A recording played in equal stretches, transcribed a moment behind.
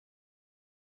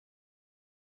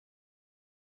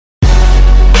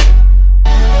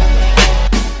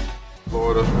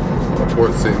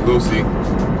of St. Lucie.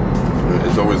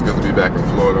 It's always good to be back in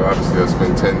Florida. Obviously, I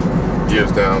spent 10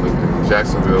 years down in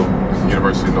Jacksonville,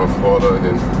 University of North Florida, and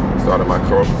then started my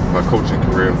coaching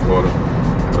career in Florida.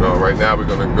 But right now we're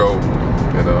going to go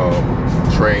and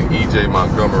train E.J.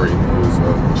 Montgomery, who's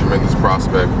a tremendous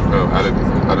prospect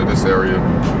out of this area.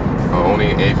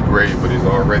 Only in 8th grade, but he's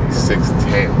already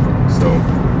 6'10". So,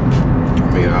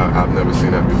 I mean, I've never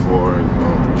seen that before.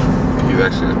 And he's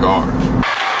actually a guard.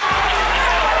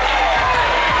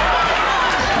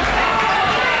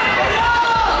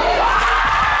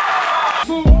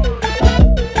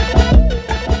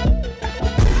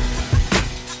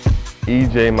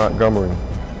 E.J. Montgomery.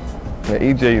 Now,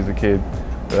 E.J. is a kid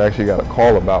that I actually got a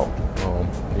call about.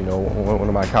 You know, one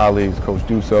of my colleagues, Coach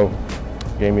Dusso,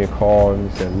 gave me a call and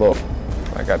he said, look,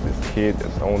 I got this kid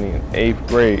that's only in 8th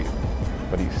grade,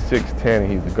 but he's 6'10"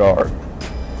 and he's a guard.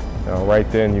 Now, right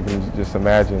then, you can just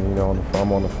imagine, you know,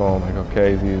 I'm on the phone, like,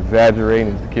 okay, is he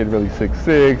exaggerating? Is the kid really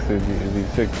 6'6"? Is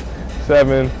he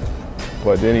 6'7"?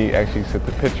 But then he actually sent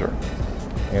the picture,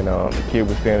 and the kid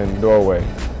was standing in the doorway,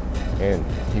 and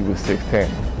he was 6'10".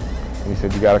 And he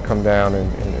said, you got to come down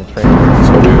and train.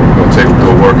 So we're going to take him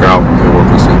through a workout and work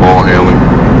with some ball handling,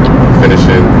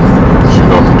 finishing,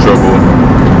 shooting off the dribble,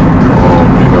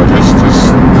 you know,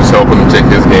 just helping him take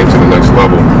his game to the next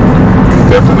level. He's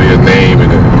definitely a name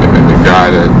and a guy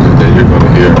that you're going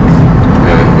to hear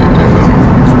and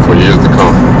for years to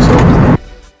come. So.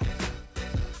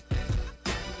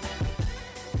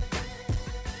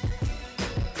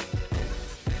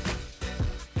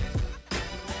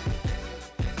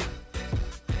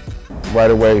 Right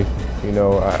away, you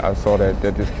know, I saw that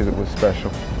this kid was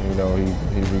special. You know, he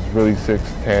was really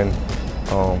 6'10",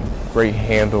 great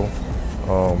handle,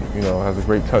 you know, has a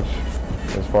great touch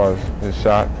as far as his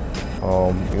shot.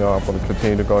 You know, I'm going to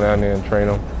continue to go down there and train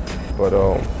him. But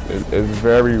it's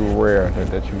very rare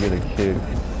that you get a kid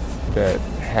that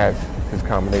has his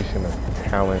combination of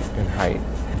talent and height.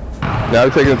 Now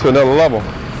we're taking it to another level.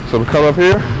 So we come up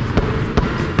here,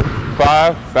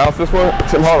 5, bounce this one,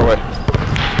 Tim Hardaway.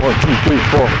 1, 2, 3,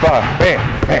 4, 5, bam,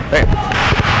 bam, bam.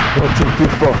 1, 2, 3,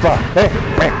 4, 5, bam,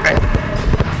 bam, bam.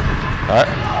 All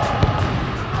right.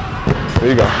 There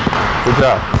you go. Good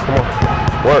job. Come on.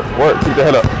 Work. Keep the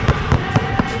head up.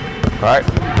 All right.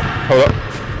 Hold up.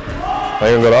 Now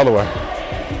you're gonna go the other way.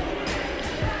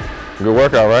 Good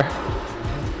workout, right?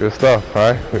 Good stuff.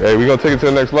 All right. Hey, we're gonna take it to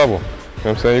the next level. You know what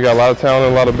I'm saying? You got a lot of talent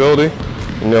and a lot of ability.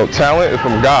 You know, talent is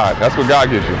from God. That's what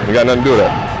God gives you. You got nothing to do with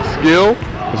that. Skill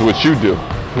is what you do.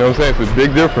 You know what I'm saying? It's a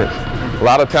big difference. A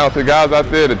lot of talented guys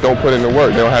out there that don't put in the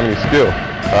work, they don't have any skill.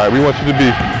 All right, we want you to be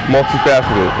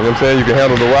multifaceted. You know what I'm saying? You can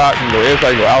handle the rock, you can go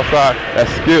inside, you can go outside. That's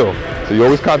skill. So you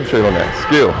always concentrate on that.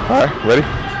 Skill. All right, ready?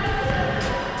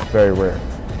 Very rare.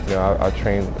 You know, I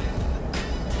trained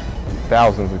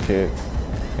thousands of kids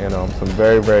and some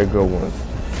very, very good ones.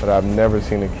 But I've never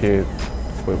seen a kid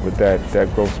with that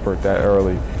growth spurt that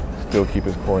early still keep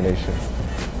his coordination.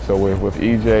 So with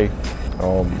E.J.,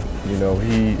 you know,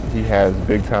 he has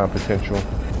big time potential,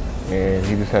 and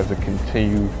he just has to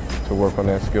continue to work on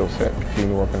that skill set,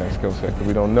 because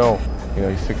we don't know, you know,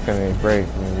 he's 6'10" in 8th grade.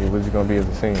 I mean, what's he going to be as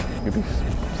a senior? He could be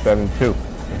 7'2",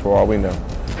 for all we know.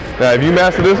 Now, if you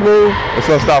master this move, it's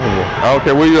unstoppable. I don't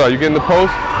care where you are. You get in the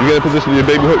post, you get in position of your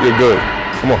baby hook, you're good.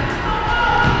 Come on.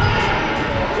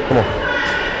 Come on.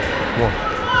 Come on.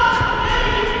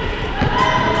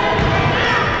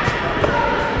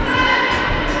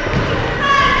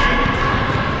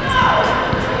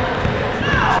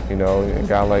 You know, a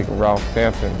guy like Ralph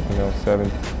Sampson, you know,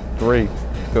 7'3",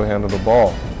 still handle the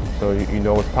ball. So you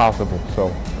know it's possible.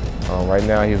 So right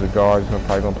now he's a guard. He's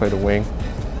probably going to play the wing.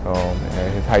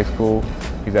 At his high school,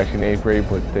 he's actually in 8th grade,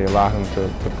 but they allow him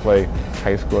to play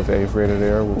high school as an 8th grader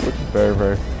there, which is very,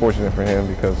 very fortunate for him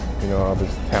because, you know, of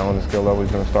his talent and skill level,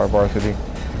 he's going to start varsity.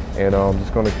 And I'm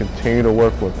just going to continue to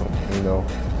work with him. You know,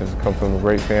 he's come from a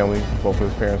great family. Both of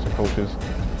his parents are coaches.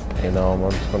 And I'm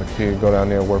just going to continue to go down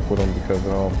there and work with him because,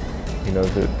 you know,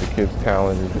 the kid's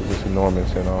talent is just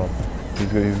enormous, and he's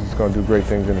just going to do great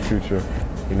things in the future.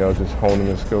 You know, just honing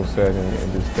his skill set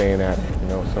and just staying at it. You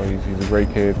know, so he's a great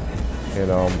kid, and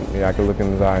yeah, I can look in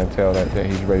his eye and tell that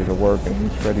he's ready to work and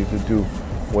he's ready to do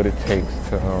what it takes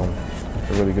to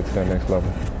really get to that next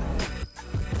level.